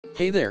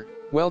Hey there,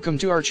 welcome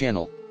to our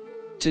channel.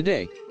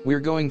 Today,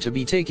 we're going to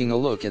be taking a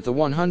look at the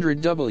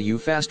 100W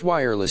fast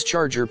wireless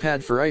charger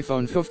pad for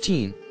iPhone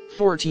 15,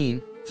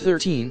 14,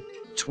 13,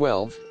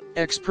 12,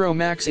 X Pro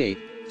Max 8,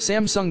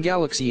 Samsung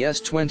Galaxy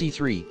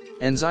S23,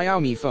 and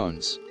Xiaomi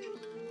phones.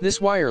 This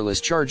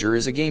wireless charger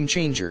is a game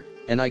changer,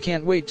 and I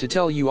can't wait to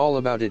tell you all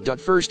about it.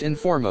 First and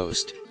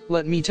foremost,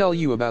 let me tell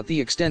you about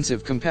the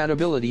extensive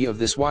compatibility of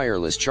this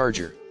wireless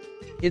charger.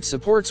 It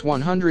supports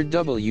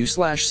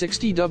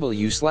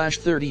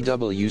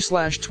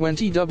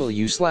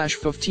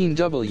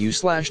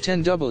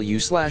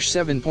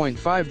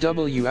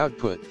 100W/60W/30W/20W/15W/10W/7.5W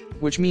output,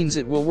 which means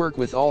it will work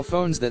with all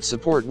phones that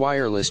support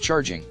wireless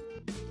charging.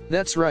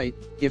 That's right,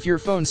 if your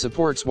phone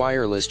supports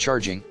wireless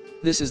charging,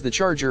 this is the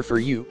charger for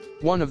you.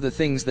 One of the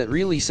things that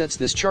really sets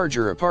this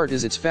charger apart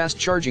is its fast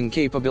charging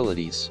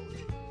capabilities.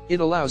 It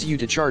allows you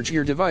to charge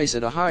your device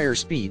at a higher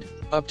speed,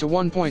 up to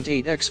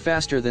 1.8x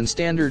faster than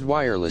standard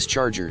wireless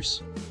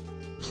chargers.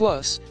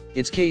 Plus,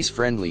 it's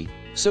case-friendly,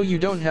 so you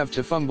don't have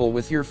to fumble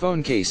with your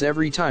phone case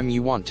every time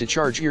you want to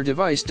charge your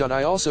device.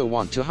 I also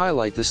want to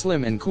highlight the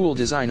slim and cool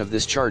design of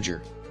this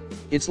charger.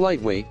 It's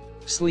lightweight,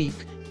 sleek,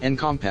 and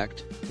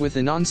compact, with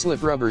a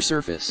non-slip rubber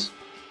surface.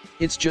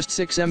 It's just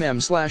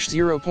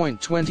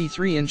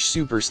 6mm/0.23-inch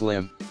super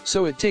slim,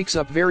 so it takes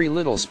up very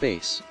little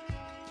space.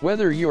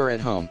 Whether you're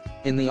at home,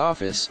 in the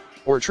office,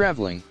 or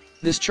traveling,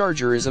 this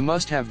charger is a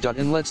must-have.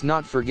 And let's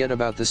not forget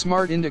about the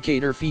smart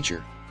indicator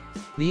feature.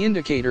 The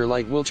indicator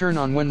light will turn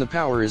on when the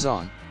power is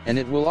on, and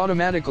it will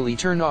automatically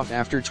turn off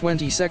after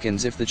 20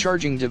 seconds if the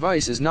charging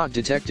device is not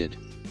detected.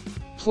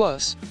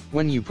 Plus,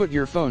 when you put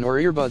your phone or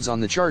earbuds on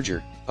the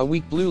charger, a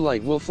weak blue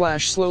light will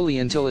flash slowly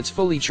until it's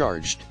fully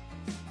charged.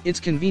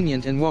 It's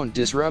convenient and won't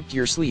disrupt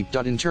your sleep.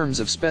 In terms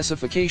of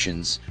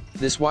specifications,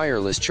 this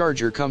wireless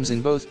charger comes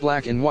in both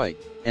black and white,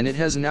 and it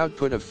has an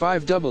output of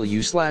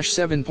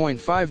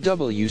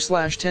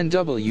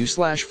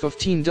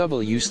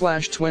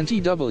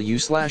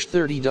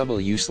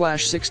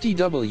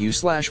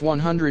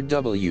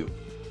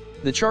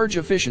The charge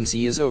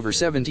efficiency is over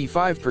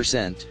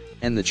 75%,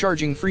 and the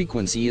charging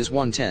frequency is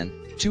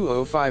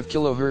 110.205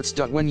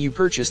 kHz. When you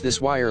purchase this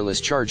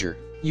wireless charger,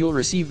 you'll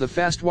receive the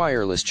fast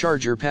wireless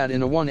charger pad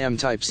in a 1M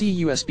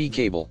Type-C USB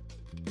cable.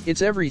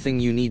 It's everything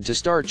you need to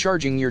start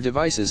charging your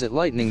devices at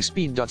lightning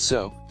speed.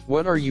 So,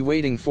 what are you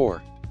waiting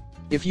for?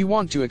 If you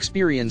want to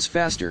experience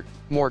faster,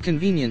 more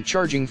convenient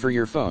charging for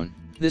your phone,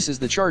 this is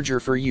the charger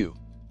for you.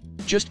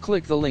 Just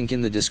click the link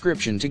in the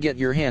description to get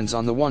your hands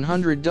on the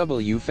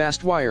 100W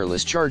fast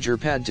wireless charger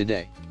pad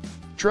today.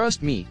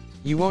 Trust me,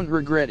 you won't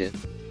regret it.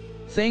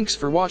 Thanks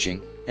for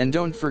watching, and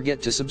don't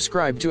forget to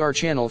subscribe to our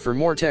channel for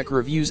more tech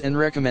reviews and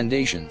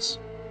recommendations.